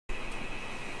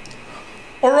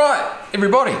Alright,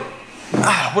 everybody.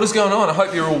 What is going on? I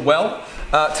hope you're all well.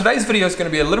 Today's video is going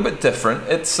to be a little bit different.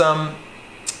 It's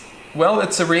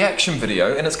it's a reaction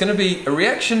video, and it's going to be a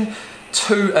reaction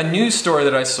to a news story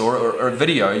that I saw, or a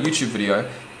video, a YouTube video,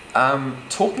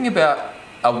 talking about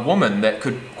a woman that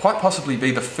could quite possibly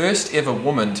be the first ever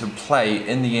woman to play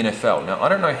in the NFL. Now, I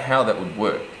don't know how that would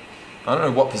work. I don't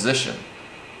know what position.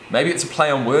 Maybe it's a play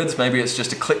on words, maybe it's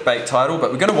just a clickbait title,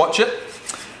 but we're going to watch it.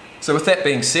 So with that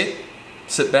being said,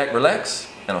 sit back, relax,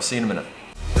 and I'll see you in a minute.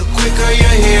 The quicker you're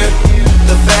here,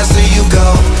 the faster you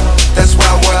go. That's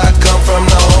why where I come from,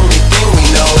 the only thing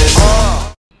we know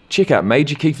is Check out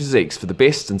Major Key Physiques for the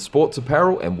best in sports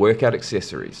apparel and workout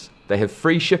accessories. They have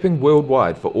free shipping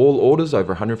worldwide for all orders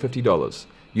over $150.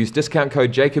 Use discount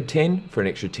code JACOB10 for an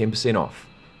extra 10% off.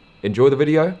 Enjoy the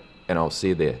video, and I'll see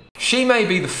you there. She may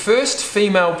be the first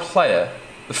female player,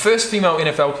 the first female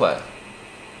NFL player.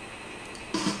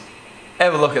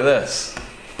 Have a look at this.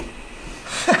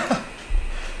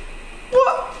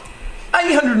 What?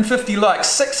 850 likes,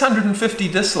 650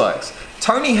 dislikes.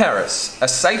 Toni Harris, a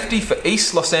safety for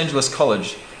East Los Angeles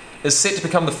College, is set to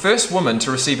become the first woman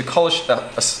to receive a college. The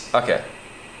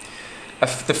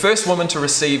first woman to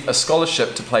receive a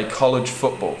scholarship to play college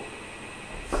football.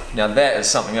 Now that is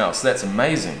something else. That's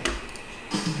amazing.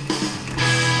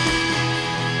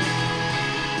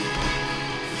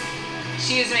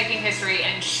 She is making history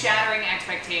and shattering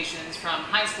expectations from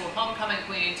high school homecoming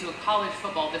queen to a college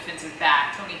football defensive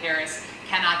back. Toni Harris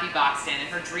cannot be boxed in, and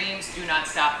her dreams do not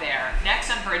stop there.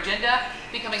 Next on her agenda,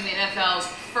 becoming the NFL's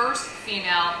first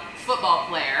female football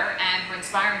player, and her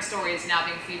inspiring story is now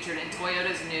being featured in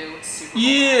Toyota's new Super Bowl.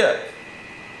 Yeah!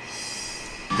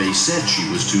 They said she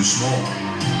was too small.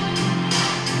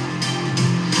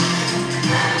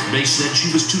 They said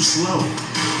she was too slow.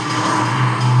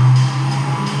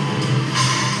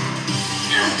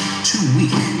 Too weak.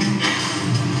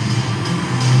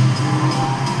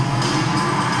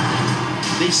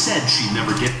 They said she'd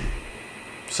never get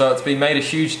So it's been made a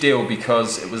huge deal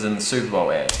because it was in the Super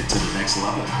Bowl ad. to the next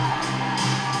level.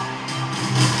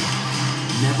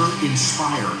 Never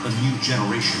inspire a new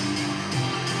generation.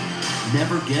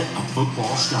 Never get a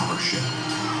football scholarship.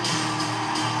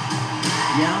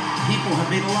 Yeah, people have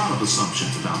made a lot of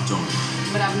assumptions about Toni.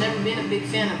 But I've never been a big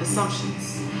fan of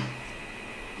assumptions.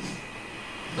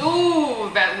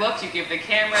 Ooh, that look you give the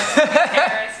camera to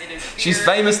Harris. It is fierce. She's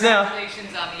famous now.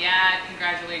 Congratulations on the ad.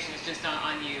 Congratulations just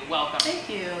on you. Welcome. Thank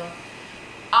you.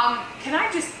 Can I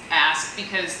just ask,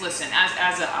 because listen,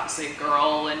 as obviously a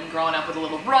girl and growing up with a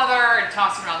little brother and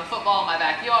tossing around the football in my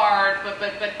backyard,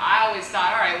 but I always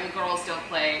thought, all right, well, girls don't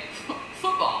play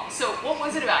football. So what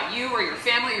was it about you or your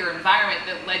family, your environment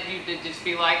that led you to just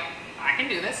be like, I can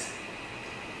do this?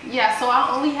 Yeah, so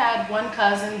I only had one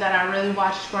cousin that I really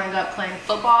watched growing up playing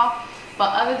football.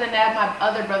 But other than that, my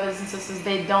other brothers and sisters,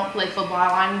 they don't play football.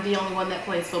 I'm the only one that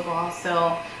plays football.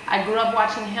 So I grew up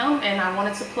watching him, and I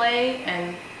wanted to play,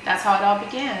 and that's how it all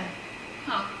began.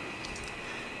 Huh.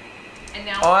 And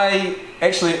now I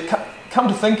actually, come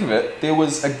to think of it, there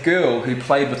was a girl who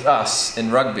played with us in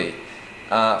rugby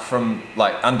from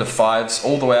like under 5s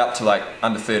all the way up to like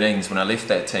under 13s when I left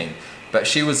that team. But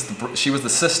she was the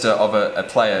sister of a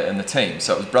player in the team,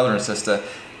 so it was brother and sister,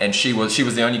 and she was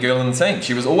the only girl on the team.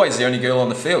 She was always the only girl on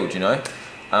the field, you know.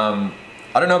 I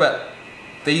don't know about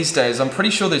these days. I'm pretty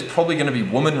sure there's probably going to be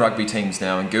women rugby teams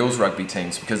now and girls rugby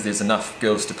teams because there's enough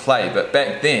girls to play. But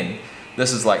back then,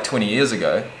 this is like 20 years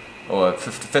ago, or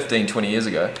 15, 20 years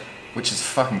ago, which is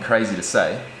fucking crazy to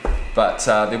say. But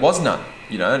there was none,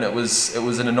 you know, and it was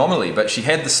an anomaly. But she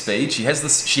had the speed, she had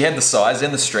the size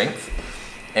and the strength.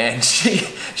 And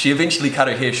she eventually cut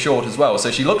her hair short as well,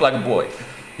 so she looked like a boy,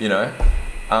 you know.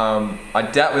 I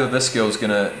doubt whether this girl's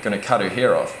gonna cut her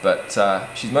hair off, but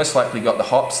she's most likely got the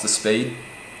hops, the speed,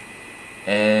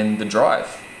 and the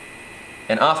drive.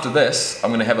 And after this,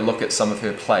 I'm gonna have a look at some of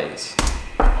her plays.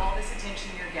 all this attention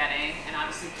you're getting, and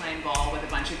obviously playing ball with a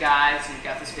bunch of guys, you've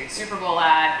got this big Super Bowl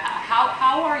ad.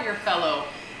 How are your fellow,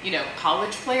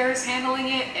 college players handling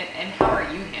it, and how are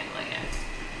you handling it?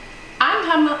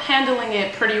 I'm handling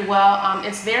it pretty well.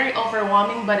 It's very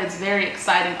overwhelming, but it's very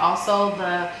exciting also.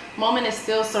 The moment is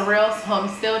still surreal, so I'm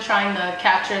still trying to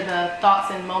capture the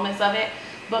thoughts and moments of it.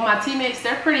 But my teammates,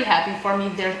 they're pretty happy for me.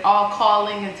 They're all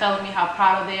calling and telling me how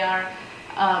proud they are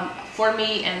for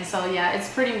me, and so yeah,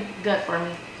 it's pretty good for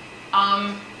me.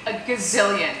 A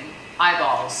gazillion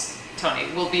eyeballs, Toni,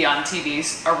 will be on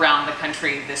TVs around the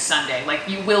country this Sunday. Like,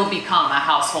 you will become a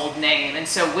household name, and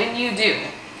so when you do,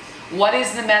 what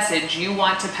is the message you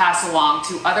want to pass along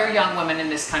to other young women in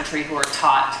this country who are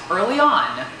taught early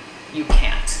on, you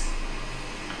can't?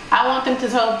 I want them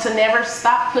to never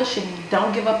stop pushing.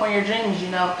 Don't give up on your dreams, you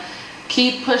know.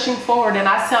 Keep pushing forward. And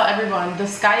I tell everyone, the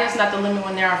sky is not the limit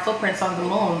when there are footprints on the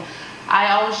moon.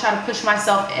 I always try to push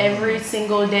myself every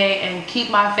single day and keep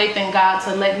my faith in God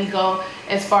to let me go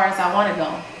as far as I want to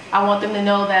go. I want them to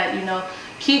know that, you know,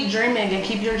 keep dreaming and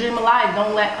keep your dream alive.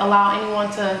 Don't allow anyone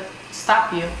to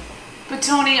stop you. But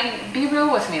Toni, be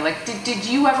real with me. Like, did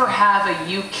you ever have a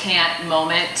you can't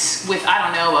moment with, I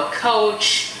don't know, a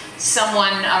coach,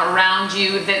 someone around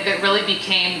you that really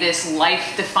became this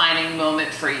life-defining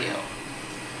moment for you?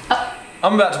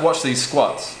 I'm about to watch these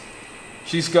squats.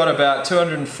 She's got about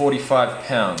 245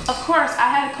 pounds. Of course, I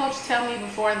had a coach tell me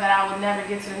before that I would never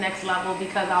get to the next level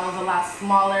because I was a lot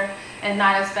smaller and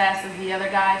not as fast as the other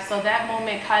guys. So that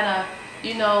moment kind of,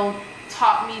 you know,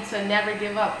 taught me to never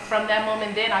give up. From that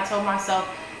moment then, I told myself,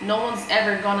 no one's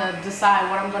ever gonna decide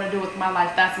what I'm gonna do with my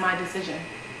life. That's my decision.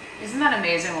 Isn't that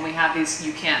amazing when we have these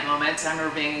you can't moments? I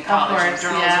remember being in college, a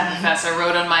journalism professor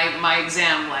wrote on my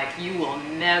exam, like, you will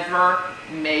never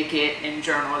make it in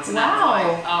journalism. Wow.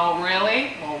 Like, oh,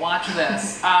 really? Well, watch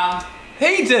this.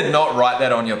 He did not write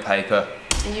that on your paper.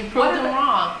 And you proved him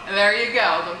wrong. There you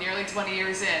go, nearly 20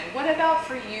 years in. What about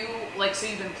for you? Like, so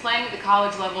you've been playing at the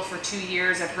college level for 2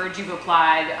 years. I've heard you've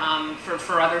applied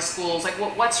for other schools. Like,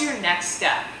 what's your next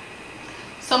step?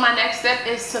 So my next step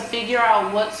is to figure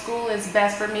out what school is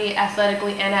best for me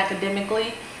athletically and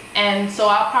academically. And so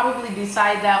I'll probably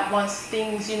decide that once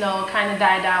things, you know, kind of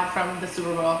die down from the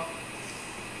Super Bowl.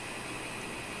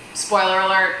 Spoiler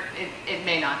alert, it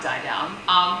may not die down.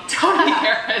 Toni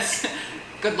Harris,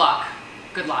 good luck.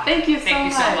 Good luck. Thank you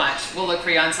so much. We'll look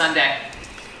for you on Sunday.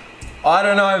 I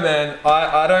don't know, man.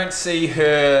 I don't see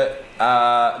her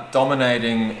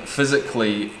dominating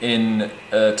physically in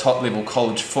top level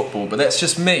college football, but that's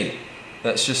just me.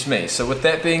 That's just me. So with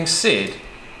that being said,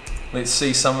 let's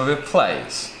see some of her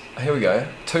plays. Here we go.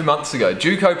 2 months ago,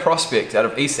 JUCO prospect out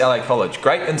of East LA College.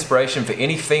 Great inspiration for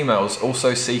any females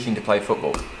also seeking to play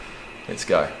football. Let's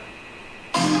go.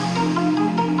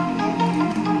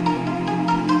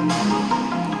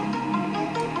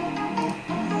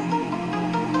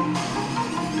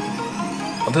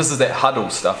 Oh, this is that huddle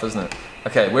stuff, isn't it?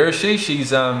 Okay, where is she? She's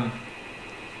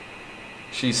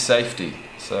safety.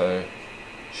 So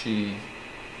she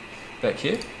back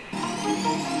here?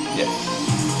 Yeah.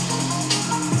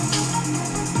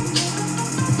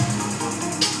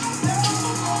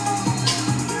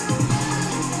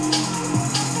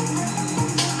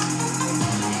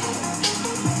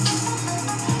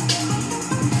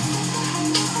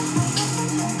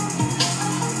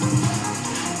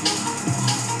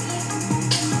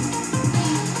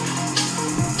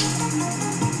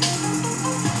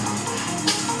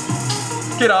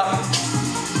 Get up.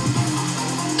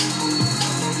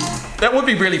 That would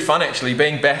be really fun actually,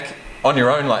 being back on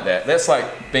your own like that. That's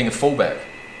like being a fullback.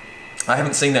 I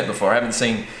haven't seen that before. I haven't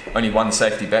seen only one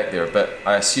safety back there, but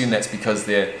I assume that's because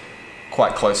they're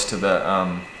quite close to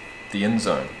the end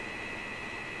zone.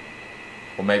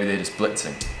 Or maybe they're just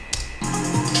blitzing.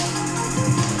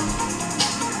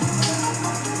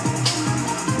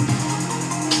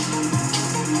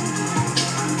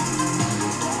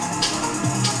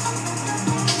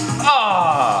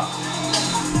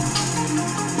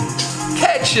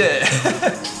 Catch it!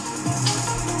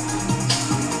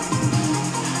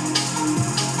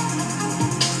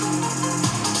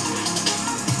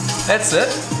 That's it.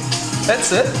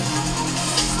 That's it.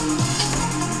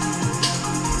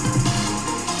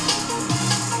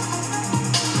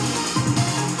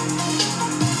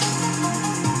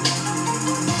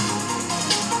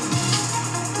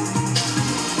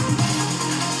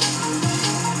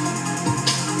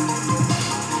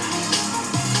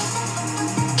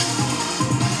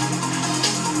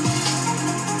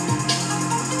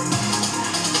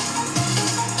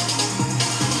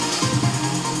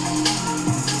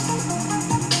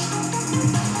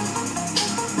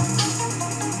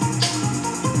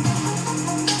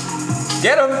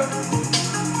 Get him!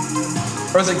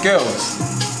 Or is it girls?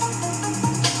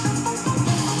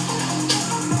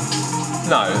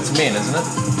 No, it's men, isn't it?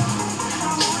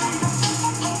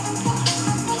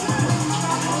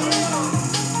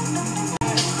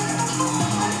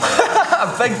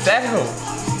 Big tackle!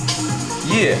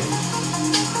 Yeah.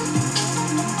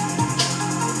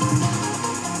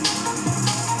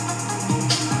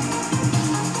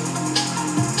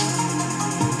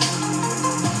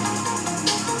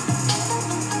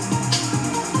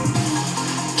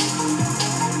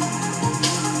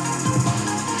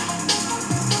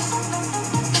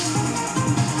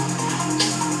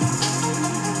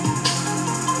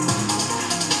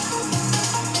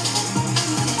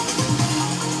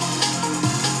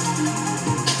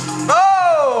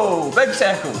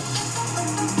 tackle.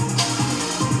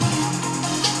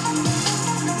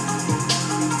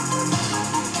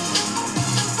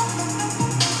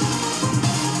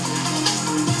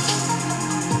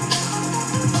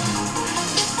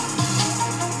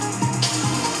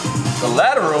 The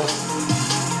lateral.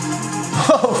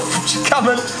 Oh, she's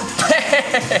coming.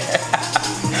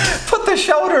 Put the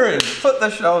shoulder in. Put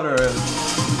the shoulder in.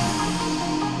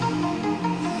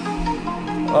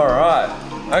 All right.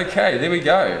 Okay, there we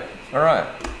go. All right.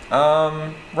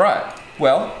 Right.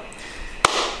 Well,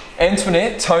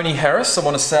 Antoinette, Toni Harris, I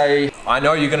want to say, I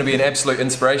know you're going to be an absolute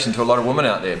inspiration to a lot of women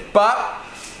out there. But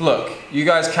look, you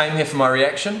guys came here for my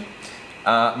reaction.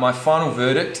 My final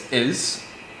verdict is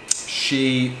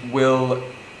she will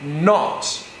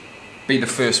not be the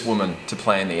first woman to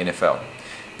play in the NFL.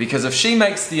 Because if she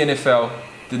makes the NFL,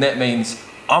 then that means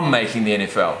I'm making the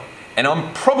NFL. And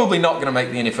I'm probably not going to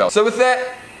make the NFL. So with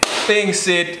that being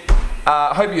said,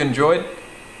 I hope you enjoyed.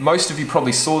 Most of you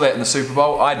probably saw that in the Super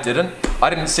Bowl. I didn't.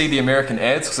 I didn't see the American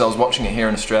ads because I was watching it here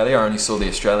in Australia. I only saw the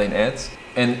Australian ads.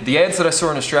 And the ads that I saw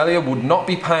in Australia would not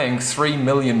be paying $3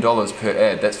 million per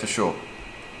ad, that's for sure.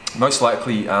 Most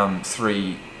likely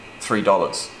 $3,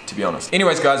 to be honest.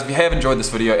 Anyways guys, if you have enjoyed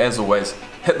this video, as always,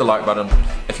 hit the like button.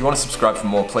 If you want to subscribe for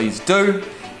more, please do.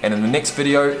 And in the next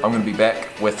video, I'm going to be back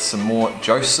with some more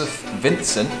Joseph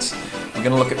Vincent. We're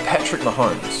going to look at Patrick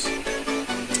Mahomes.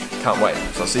 Can't wait.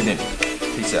 So I'll see you then.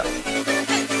 Peace out.